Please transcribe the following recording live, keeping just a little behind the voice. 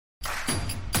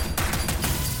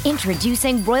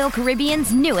Introducing Royal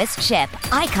Caribbean's newest ship,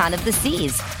 Icon of the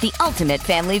Seas, the ultimate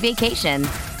family vacation.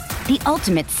 The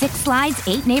ultimate 6 slides,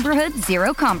 8 neighborhoods,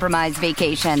 0 compromise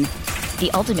vacation.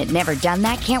 The ultimate never done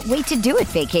that, can't wait to do it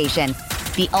vacation.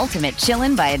 The ultimate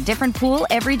chillin' by a different pool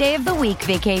every day of the week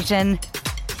vacation.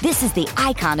 This is the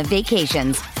Icon of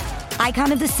vacations.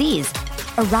 Icon of the Seas,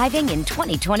 arriving in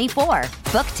 2024.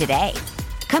 Book today.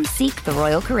 Come seek the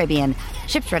Royal Caribbean.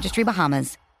 Ships Registry,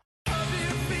 Bahamas.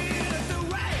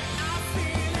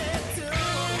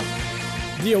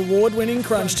 The award-winning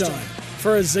Crunch Time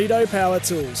for Azito Power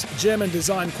Tools. German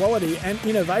design quality and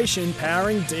innovation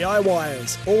powering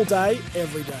DIYers. All day,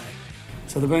 every day.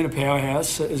 So they've been a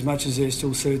powerhouse, as much as they're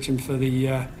still searching for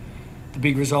the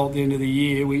big result at the end of the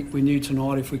year. We knew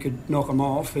tonight if we could knock them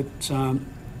off, it's a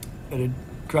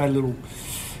great little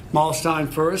milestone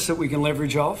for us that we can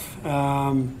leverage off.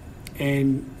 And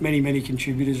many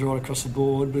contributors right across the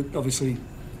board, but obviously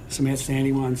some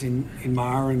outstanding ones in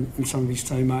Mara and some of his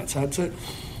teammates had to.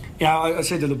 I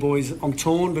said to the boys, I'm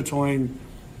torn between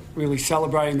really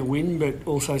celebrating the win, but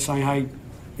also saying, hey,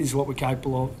 this is what we're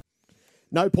capable of.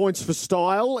 No points for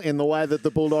style in the way that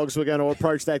the Bulldogs were going to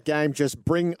approach that game. Just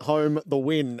bring home the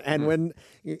win. And when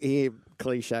you hear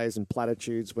cliches and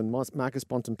platitudes, when Marcus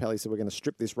Bontempelli said we're going to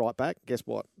strip this right back, guess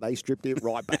what? They stripped it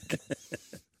right back.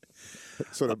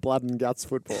 Sort of blood and guts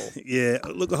football. Yeah,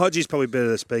 look, Hodgie's probably better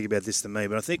to speak about this than me,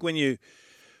 but I think when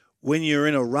you're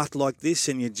in a rut like this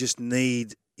and you just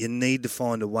need to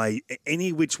find a way,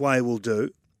 any which way will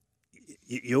do.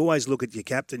 You always look at your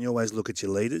captain, you always look at your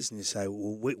leaders, and you say,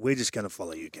 well, we're just going to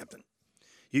follow you, captain.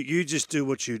 You just do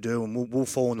what you do, and we'll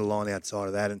fall in the line outside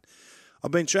of that. And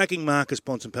I've been tracking Marcus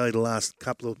Bontempelli the last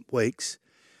couple of weeks,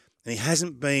 and he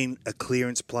hasn't been a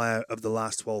clearance player of the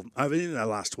last 12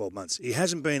 months. He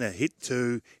hasn't been a hit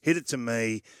it to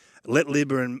me, let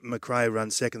Libba and McRae run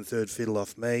second, third fiddle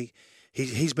off me.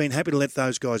 He's been happy to let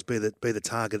those guys be the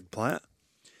targeted player.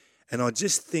 And I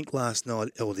just think last night,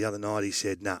 or the other night, he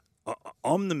said, nah,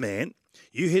 I'm the man,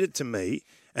 you hit it to me,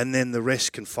 and then the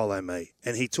rest can follow me.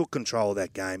 And he took control of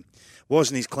that game.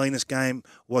 Wasn't his cleanest game,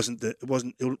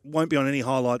 it won't be on any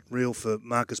highlight reel for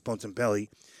Marcus Bontempelli,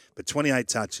 but 28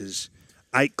 touches,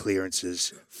 8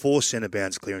 clearances, 4 centre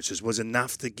bounce clearances was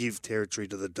enough to give territory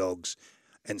to the Dogs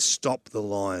and stop the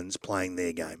Lions playing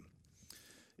their game.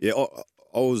 Yeah,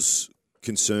 I was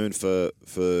concerned for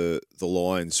the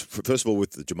Lions. First of all,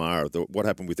 with the Jamara, what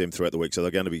happened with them throughout the week. So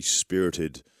they're going to be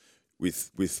spirited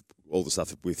with all the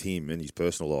stuff with him and his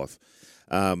personal life.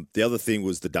 The other thing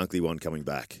was the Dunkley one coming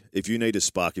back. If you need a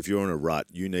spark, if you're in a rut,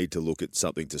 you need to look at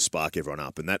something to spark everyone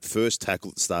up. And that first tackle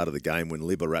at the start of the game when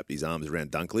Libba wrapped his arms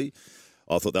around Dunkley,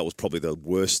 I thought that was probably the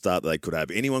worst start they could have.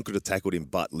 Anyone could have tackled him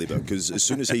but Libba, because as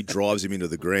soon as he drives him into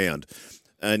the ground,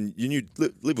 and you knew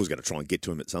Libba was going to try and get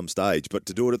to him at some stage, but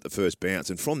to do it at the first bounce.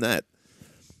 And from that,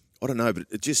 I don't know, but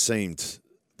it just seemed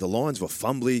the Lions were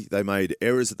fumbly. They made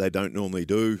errors that they don't normally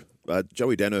do.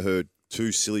 Joey Danaher,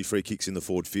 2 silly free kicks in the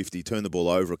forward 50, turned the ball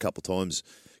over a couple of times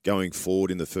going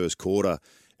forward in the first quarter.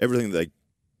 Everything that they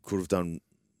could have done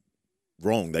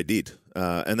wrong, they did.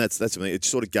 And that's I mean, it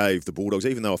sort of gave the Bulldogs,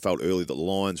 even though I felt early that the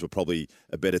Lions were probably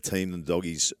a better team than the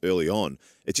Doggies early on,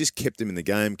 it just kept them in the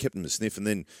game, kept them a sniff. And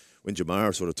then when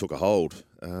Jamara sort of took a hold,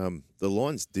 the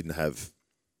Lions didn't have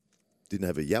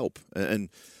a yelp. And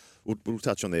we'll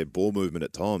touch on their ball movement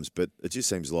at times, but it just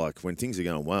seems like when things are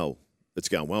going well, it's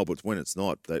going well, but when it's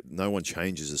not, no one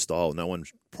changes the style. No one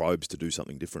probes to do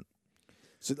something different.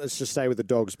 So let's just stay with the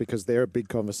Dogs because they're a big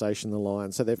conversation, the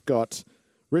Lions. So they've got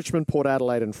Richmond, Port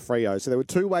Adelaide and Freo. So there were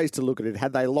 2 ways to look at it.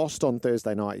 Had they lost on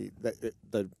Thursday night,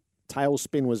 the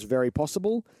tailspin was very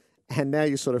possible. And now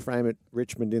you sort of frame it,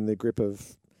 Richmond in the grip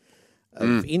of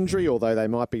injury, although they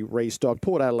might be restocked.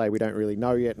 Port Adelaide, we don't really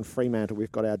know yet. And Fremantle, we've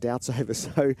got our doubts over.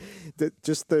 So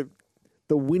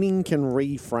the winning can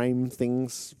reframe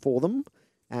things for them,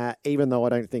 even though I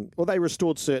don't think... Well, they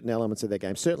restored certain elements of their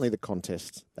game. Certainly the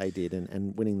contest they did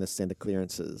and winning the centre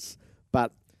clearances.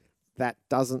 But that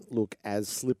doesn't look as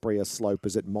slippery a slope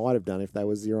as it might have done if they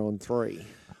were 0-3.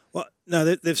 Well, no,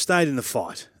 they've stayed in the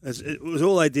fight. It was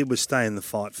all they did was stay in the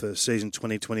fight for season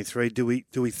 2023. Do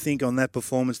we think on that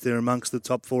performance they're amongst the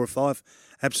top 4 or 5?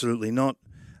 Absolutely not.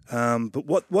 But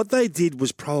what they did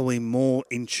was probably more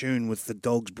in tune with the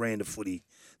Dogs' brand of footy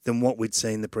than what we'd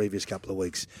seen the previous couple of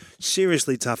weeks.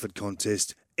 Seriously tough at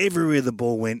contest. Everywhere the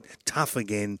ball went, tough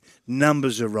again.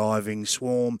 Numbers arriving,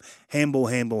 swarm,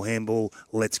 handball,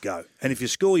 let's go. And if you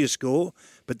score, you score.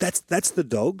 But that's the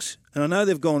Dogs. And I know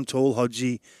they've gone tall,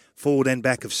 Hodgie, forward and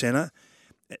back of centre.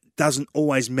 It doesn't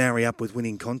always marry up with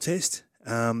winning contest.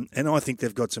 And I think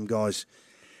they've got some guys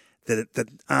that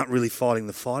aren't really fighting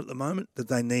the fight at the moment, that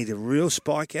they need a real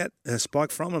spike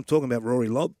from. I'm talking about Rory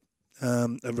Lobb, a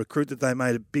recruit that they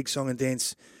made a big song and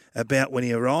dance about when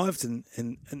he arrived,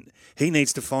 and he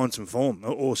needs to find some form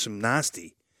or some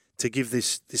nasty to give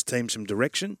this team some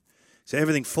direction. So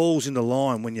everything falls into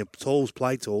line when your talls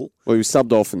play tall. Well, he was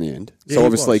subbed off in the end. Yeah, so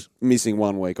obviously missing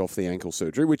 1 week off the ankle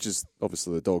surgery, which is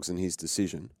obviously the Dogs and his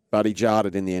decision. But he jarred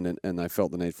it in the end and they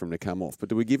felt the need for him to come off. But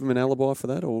do we give him an alibi for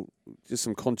that or just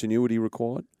some continuity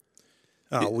required?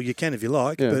 Oh, well, you can if you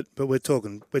like, but we're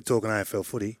talking AFL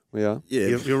footy. We are? Yeah.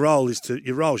 Your role is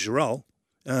your role.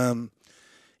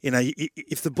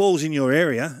 If the ball's in your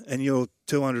area and you're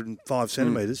 205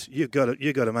 centimetres, you've got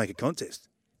to make a contest.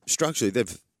 Structurally,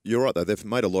 you're right though. They've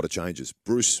made a lot of changes.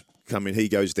 Bruce come in, he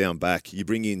goes down back. You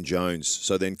bring in Jones,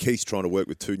 so then Keith's trying to work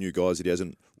with 2 new guys that he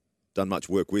hasn't done much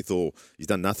work with, or he's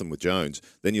done nothing with Jones.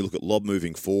 Then you look at Lobb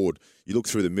moving forward. You look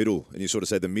through the middle, and you sort of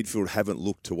say the midfield haven't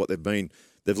looked to what they've been.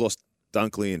 They've lost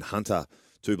Dunkley and Hunter,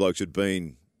 2 blokes who'd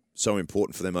been so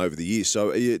important for them over the years.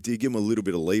 So do you give them a little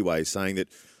bit of leeway, saying that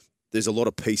there's a lot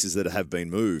of pieces that have been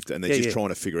moved and they're just trying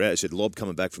to figure out. I said Lobb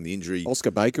coming back from the injury.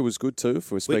 Oscar Baker was good too, if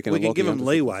we're speaking we can give them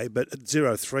leeway, but at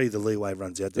 0-3 the leeway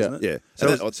runs out, doesn't it? Yeah. So,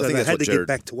 I think they that's had what to get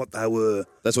back to what they were.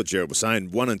 That's what Jared was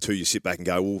saying. 1 and 2, you sit back and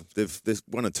go, well, there's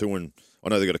 1 and 2, and I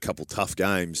know they've got a couple tough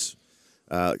games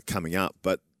coming up,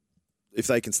 but if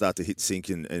they can start to hit sync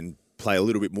and play a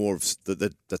little bit more of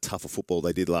the tougher football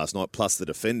they did last night, plus the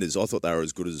defenders, I thought they were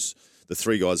as good as the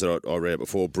 3 guys that I read out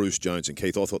before, Bruce, Jones and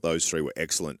Keith. I thought those 3 were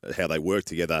excellent at how they worked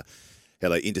together, how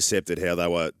they intercepted, how they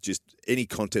were just any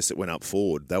contest that went up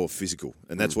forward, they were physical.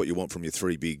 And that's what you want from your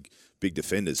 3 big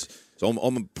defenders. So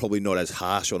I'm probably not as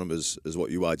harsh on them as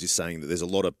what you are, just saying that there's a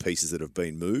lot of pieces that have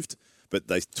been moved, but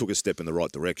they took a step in the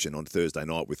right direction on Thursday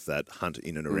night with that Hunt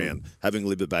in and around. Having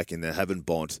Libba back in there, having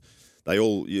Bont, they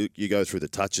all, you go through the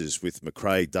touches with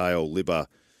McRae, Dale, Libba,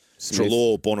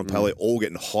 Treloar, Bonampale, all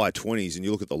getting high 20s, and you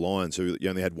look at the Lions, who you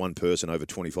only had one person over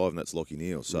 25, and that's Lachie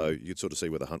Neale. So you could sort of see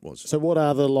where the Hunt was. So what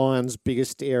are the Lions'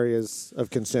 biggest areas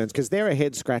of concerns? Because they're a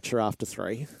head scratcher after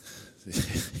 3.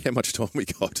 How much time we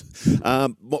got?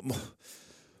 The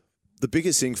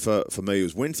biggest thing for me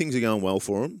was when things are going well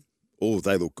for them,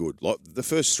 they look good. Like the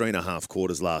first 3.5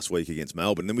 quarters last week against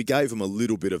Melbourne, then we gave them a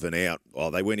little bit of an out.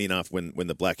 They went in after when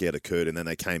the blackout occurred, and then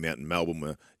they came out and Melbourne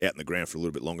were out in the ground for a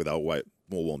little bit longer. They were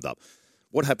more warmed up.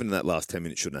 What happened in that last 10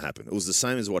 minutes shouldn't have happened. It was the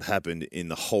same as what happened in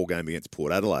the whole game against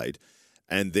Port Adelaide.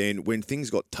 And then when things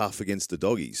got tough against the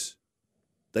Doggies,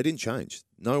 they didn't change.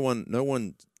 No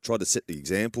one tried to set the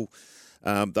example.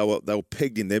 They were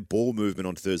pegged in. Their ball movement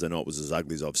on Thursday night was as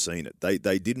ugly as I've seen it.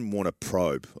 They didn't want to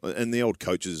probe. And the old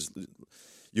coaches,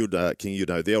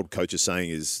 the old coach is saying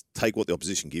is take what the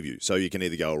opposition give you. So you can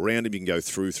either go around them, you can go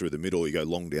through the middle, or you go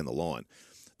long down the line.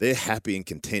 They're happy and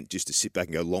content just to sit back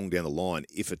and go long down the line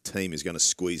if a team is going to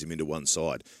squeeze them into one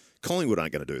side. Collingwood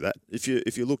aren't going to do that. If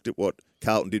you looked at what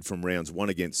Carlton did from rounds 1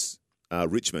 against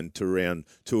Richmond to round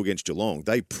 2 against Geelong,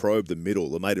 they probed the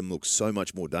middle. They made them look so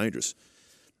much more dangerous.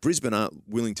 Brisbane aren't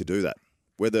willing to do that.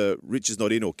 Whether Rich is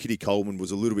not in or Kitty Coleman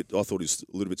was I thought he was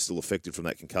a little bit still affected from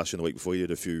that concussion the week before. He had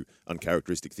a few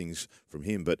uncharacteristic things from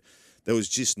him, but there was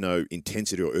just no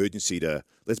intensity or urgency to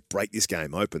let's break this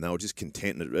game open. They were just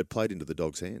content, and it played into the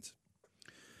Dogs' hands.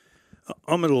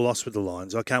 I'm at a loss with the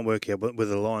Lions. I can't work out whether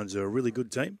the Lions are a really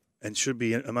good team and should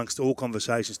be amongst all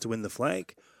conversations to win the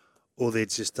flag, or they're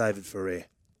just David Ferrer.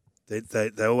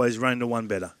 They always run to one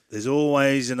better. There's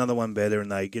always another one better,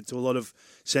 and they get to a lot of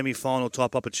semi-final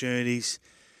type opportunities,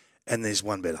 and there's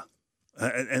one better.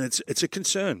 And it's a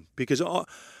concern because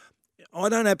I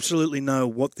don't absolutely know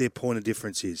what their point of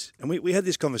difference is. And we had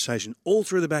this conversation all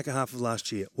through the back half of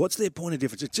last year. What's their point of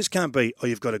difference? It just can't be,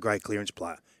 you've got a great clearance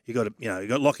player. You've got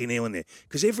Lachie Neale in there.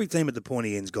 Because every team at the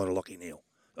pointy end's got a Lachie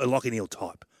Neale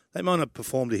type. They might not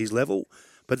perform to his level,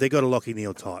 but they've got a Lachie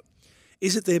Neale type.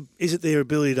 Is it their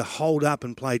ability to hold up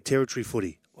and play territory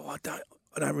footy? Well,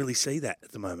 I don't really see that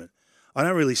at the moment. I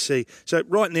don't really see. So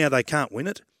right now they can't win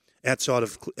it outside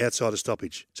of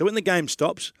stoppage. So when the game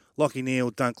stops, Lachie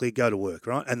Neale, Dunkley go to work,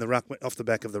 right? And the ruckman off the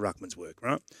back of the ruckman's work,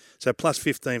 right? So plus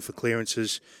 15 for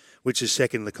clearances, which is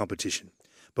second in the competition.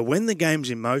 But when the game's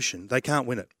in motion, they can't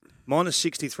win it. Minus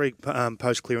 63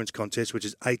 post-clearance contest, which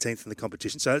is 18th in the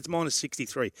competition. So it's minus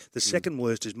 63. The second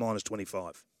worst is minus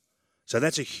 25. So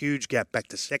that's a huge gap back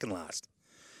to second last.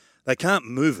 They can't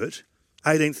move it,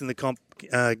 18th in the comp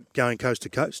going coast to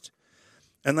coast,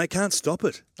 and they can't stop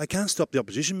it. They can't stop the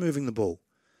opposition moving the ball.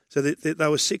 So they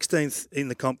were 16th in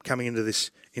the comp coming into this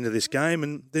game,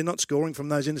 and they're not scoring from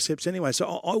those intercepts anyway.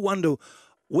 So I wonder,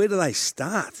 where do they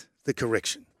start the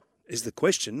correction is the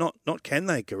question. Not can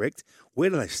they correct, where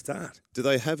do they start? Do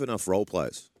they have enough role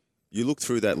players? you look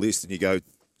through that list and you go,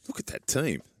 look at that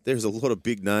team. There's a lot of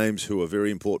big names who are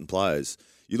very important players.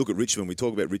 You look at Richmond, we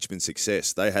talk about Richmond's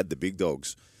success. They had the big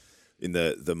dogs in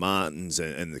the Martins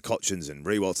and the Cotchins and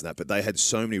Rewalts and that, but they had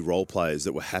so many role players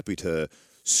that were happy to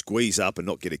squeeze up and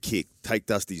not get a kick, take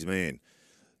Dusty's man.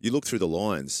 You look through the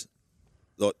lines,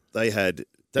 like they had,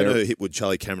 Daniher, Hipwood,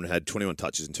 Charlie Cameron had 21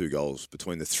 touches and 2 goals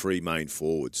between the 3 main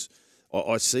forwards.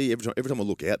 I see every time I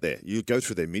look out there, you go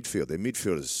through their midfield. Their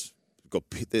midfielders got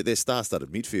their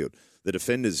star-studded midfield. The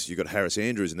defenders, you've got Harris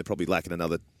Andrews, and they're probably lacking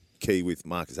another key with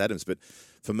Marcus Adams. But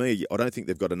for me, I don't think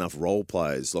they've got enough role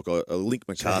players like a Link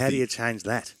McCarthy. So how do you change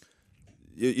that?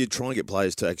 You try and get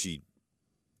players to actually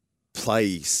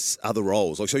play other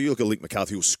roles. Like, so you look at Link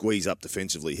McCarthy, who'll squeeze up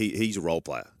defensively. He's a role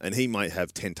player, and he might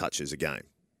have 10 touches a game.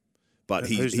 But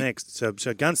who's next? So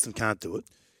Gunston can't do it.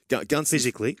 Gunston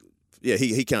physically. Yeah,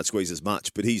 he can't squeeze as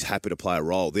much, but he's happy to play a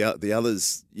role. The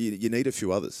others, you need a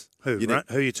few others. Who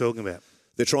are you talking about?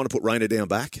 They're trying to put Rayner down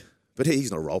back, but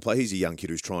he's not a role player. He's a young kid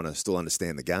who's trying to still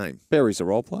understand the game. Berry's a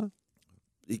role player.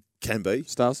 He can be.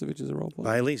 Starcevic is a role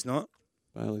player. Bailey's not.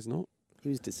 Bailey's not. He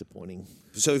was disappointing.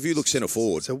 So if you look centre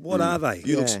forward. So what are they?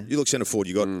 You look centre forward,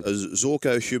 you got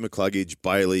Zorko, Hugh McCluggage,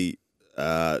 Bailey,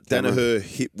 Daniher,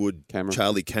 Hipwood, Cameron.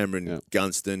 Charlie Cameron,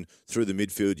 Gunston. Through the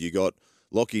midfield, you got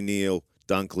Lockie Neal,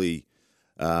 Dunkley,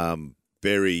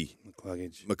 Berry,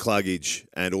 McCluggage,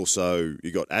 and also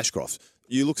you got Ashcroft.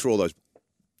 You look through all those.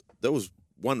 There was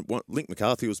one Link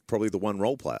McCarthy was probably the one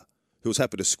role player who was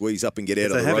happy to squeeze up and get out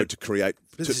of the road to create.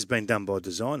 This has been done by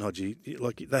design, Hodgie.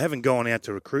 Like they haven't gone out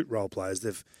to recruit role players.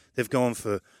 They've gone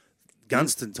for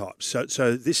Gunston types.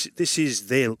 So this is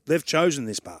they've chosen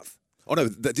this path. Oh no,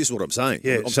 this is what I'm saying.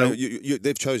 Yeah, I'm saying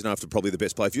they've chosen after probably the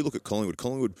best player. If you look at Collingwood,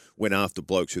 Collingwood went after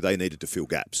blokes who they needed to fill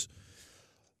gaps.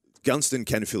 Gunston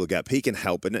can fill a gap. He can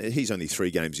help, and he's only 3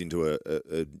 games into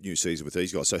a new season with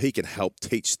these guys, so he can help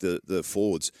teach the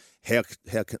forwards how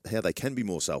they can be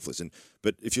more selfless.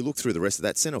 But if you look through the rest of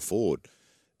that centre forward,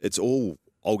 it's all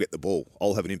I'll get the ball,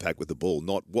 I'll have an impact with the ball,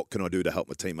 not what can I do to help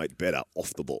my teammate better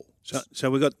off the ball.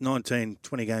 So we've got 19,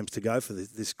 20 games to go for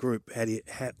this group.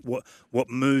 What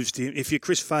moves do you, if you're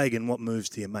Chris Fagan, what moves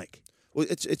do you make? Well,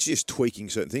 it's just tweaking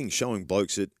certain things, showing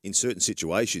blokes that in certain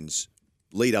situations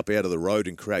lead up out of the road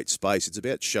and create space. It's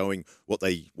about showing what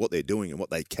they're doing and what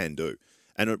they can do.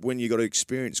 And when you've got an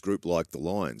experienced group like the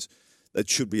Lions, that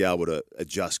should be able to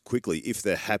adjust quickly if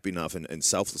they're happy enough and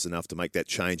selfless enough to make that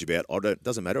change about,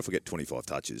 doesn't matter if I get 25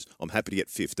 touches. I'm happy to get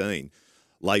 15,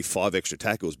 lay 5 extra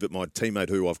tackles, but my teammate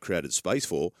who I've created space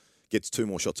for gets 2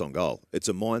 more shots on goal. It's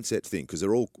a mindset thing because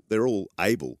they're all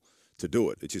able to do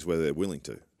it. It's just whether they're willing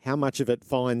to. How much of it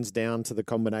finds down to the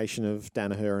combination of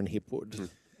Daniher and Hipwood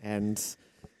and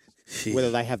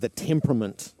whether they have the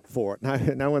temperament for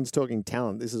it? No one's talking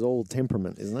talent. This is all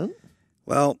temperament, isn't it?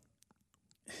 Well,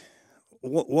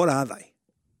 what are they?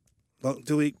 Like,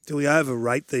 do we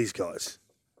overrate these guys?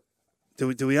 Do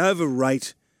we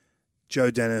overrate Joe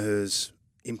Daniher's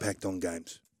impact on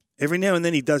games? Every now and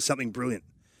then he does something brilliant.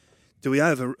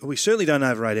 We certainly don't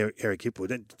overrate Eric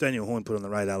Hipwood. Daniel Hoyne put on the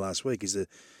radar last week. He's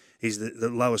the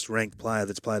lowest ranked player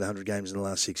that's played 100 games in the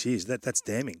last 6 years. That's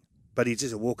damning. But he's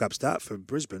just a walk-up start for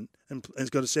Brisbane and has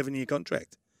got a 7-year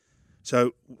contract.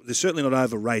 So they're certainly not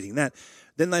overrating that.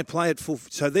 Then they play at full.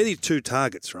 So they're the 2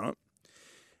 targets, right?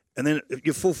 And then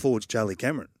your full forward's Charlie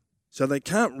Cameron. So they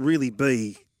can't really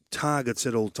be targets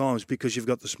at all times because you've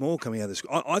got the small coming out of this.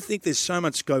 I think there's so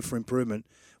much scope for improvement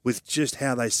with just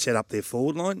how they set up their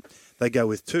forward line. They go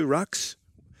with 2 rucks,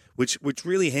 which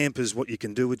really hampers what you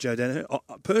can do with Joe Daniher.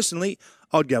 Personally,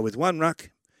 I'd go with 1 ruck,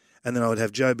 and then I would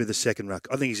have Joe be the second ruck.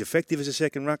 I think he's effective as a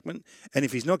second ruckman, and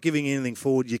if he's not giving anything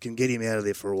forward, you can get him out of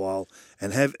there for a while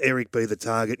and have Eric be the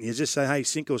target, and you just say, hey,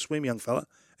 sink or swim, young fella.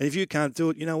 And if you can't do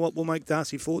it, you know what? We'll make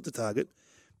Darcy Ford the target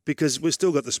because we've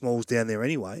still got the smalls down there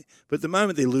anyway. But at the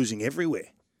moment, they're losing everywhere.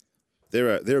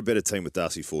 They're a better team with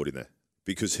Darcy Ford in there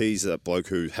because he's a bloke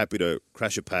who's happy to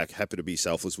crash a pack, happy to be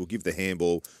selfless. We'll give the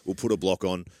handball. We'll put a block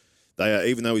on. They are,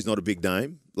 even though he's not a big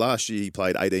name, last year he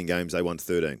played 18 games. They won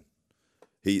 13.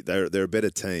 They're a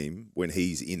better team when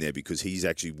he's in there because he's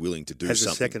actually willing to do something.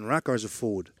 As a second ruck or as a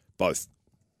forward? Both.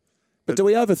 But do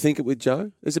we overthink it with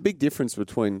Joe? There's a big difference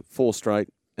between 4 straight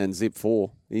and zip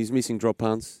 4. He's missing drop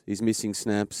punts. He's missing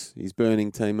snaps. He's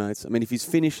burning teammates. I mean, if he's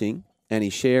finishing and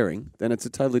he's sharing, then it's a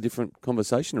totally different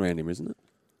conversation around him, isn't it?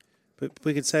 But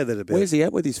we could say that about... Where's he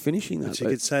at with his finishing, though? But you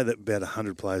could say that about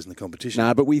 100 players in the competition.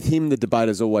 No, but with him, the debate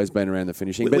has always been around the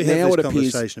finishing. We now have this it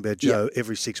appears, conversation about Joe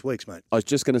every 6 weeks, mate. I was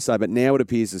just going to say, but now it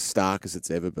appears as stark as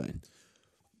it's ever been.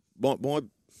 My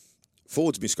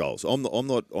forwards miss goals. I'm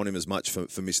not on him as much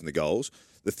for missing the goals.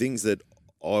 The things that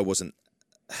I wasn't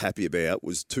happy about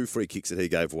was 2 free kicks that he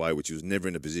gave away, which he was never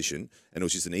in a position, and it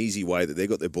was just an easy way that they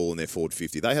got their ball in their forward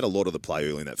 50. They had a lot of the play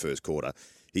early in that first quarter.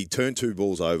 He turned 2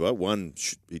 balls over. One,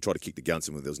 he tried to kick the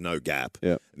Gunston when there was no gap,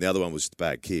 and the other one was just a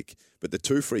bad kick. But the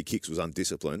 2 free kicks was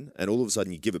undisciplined, and all of a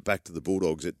sudden you give it back to the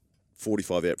Bulldogs at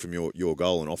 45 out from your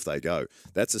goal, and off they go.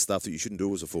 That's the stuff that you shouldn't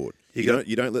do as a forward.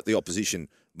 You don't let the opposition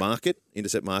mark it,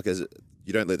 intercept markers.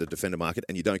 You don't let the defender mark it,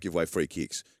 and you don't give away free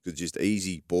kicks because it's just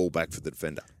easy ball back for the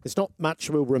defender. There's not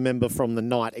much we'll remember from the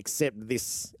night except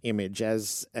this image,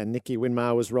 as Nicky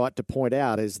Winmar was right to point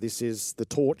out, as this is the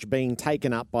torch being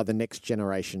taken up by the next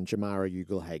generation, Jamarra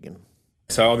Ugle-Hagan.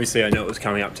 So obviously I knew it was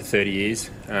coming up to 30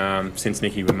 years since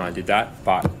Nicky Winmar did that,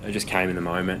 but it just came in the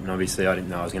moment, and obviously I didn't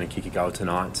know I was going to kick a goal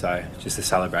tonight, so just the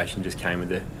celebration just came with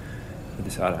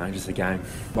this, I don't know, just the game.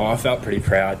 Well, I felt pretty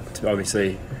proud to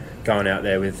obviously going out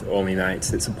there with all my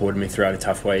mates that supported me throughout a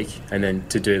tough week, and then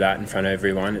to do that in front of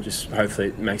everyone, it just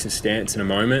hopefully makes a stance in a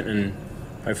moment, and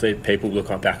hopefully people look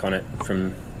back on it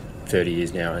from 30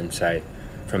 years now and say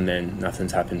from then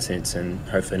nothing's happened since, and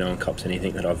hopefully no one cops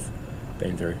anything that I've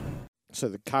been through. So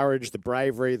the courage, the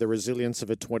bravery, the resilience of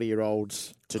a 20-year-old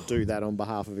to do that on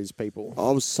behalf of his people.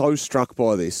 I was so struck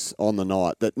by this on the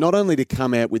night, that not only to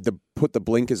come out with put the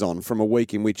blinkers on from a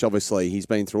week in which obviously he's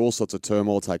been through all sorts of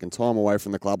turmoil, taken time away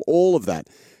from the club, all of that,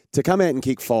 to come out and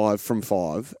kick 5 from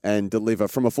 5 and deliver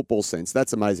from a football sense,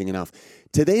 that's amazing enough.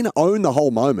 To then own the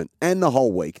whole moment and the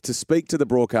whole week, to speak to the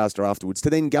broadcaster afterwards, to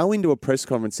then go into a press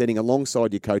conference setting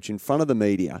alongside your coach in front of the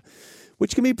media,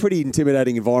 which can be a pretty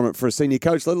intimidating environment for a senior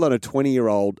coach, let alone a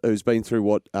 20-year-old who's been through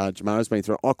what Jamarra's been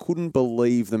through. I couldn't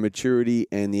believe the maturity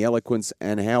and the eloquence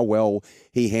and how well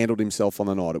he handled himself on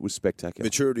the night. It was spectacular.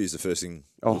 Maturity is the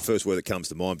first word that comes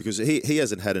to mind, because he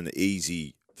hasn't had an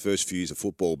easy first few years of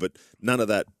football, but none of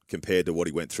that compared to what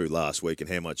he went through last week and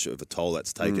how much of a toll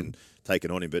that's taken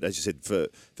on him. But as you said, for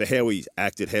how he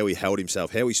acted, how he held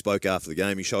himself, how he spoke after the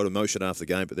game, he showed emotion after the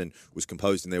game, but then was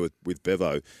composed in there with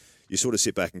Bevo. You sort of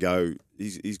sit back and go,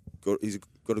 he's got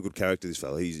a good character, this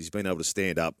fella. He's been able to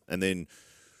stand up, and then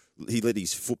he let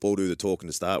his football do the talking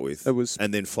to start with,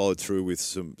 and then followed through with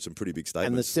some pretty big statements.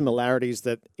 And the similarities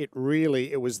that it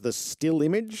was the still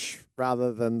image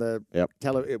rather than the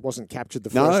it wasn't captured the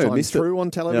first time through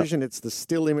on television. Yep. It's the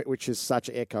still image, which is such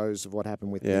echoes of what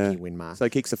happened with Nicky Winmar. So he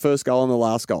kicks the first goal and the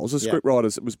last goal. As a script writer,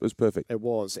 it was perfect. It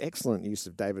was. Excellent use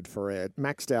of David Ferrer.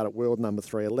 Maxed out at world number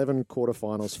 3, 11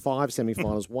 quarterfinals, 5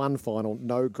 semi-finals, 1 final,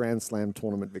 no Grand Slam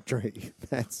tournament victory.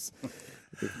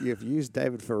 You've used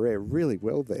David Ferrer really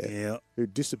well there, who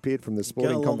disappeared from the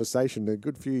sporting conversation a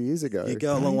good few years ago. You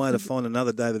go a long way to find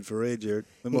another David Ferrer, Jared.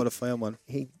 We might have found one.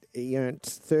 He earned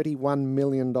 $31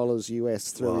 million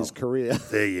US through his career.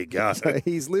 There you go. So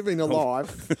he's living a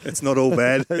life. It's not all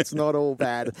bad. It's not all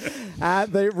bad.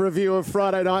 The review of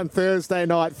Friday night and Thursday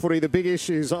night footy, the big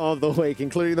issues of the week,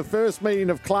 including the first meeting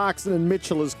of Clarkson and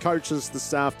Mitchell as coaches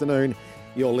this afternoon.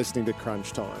 You're listening to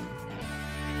Crunch Time.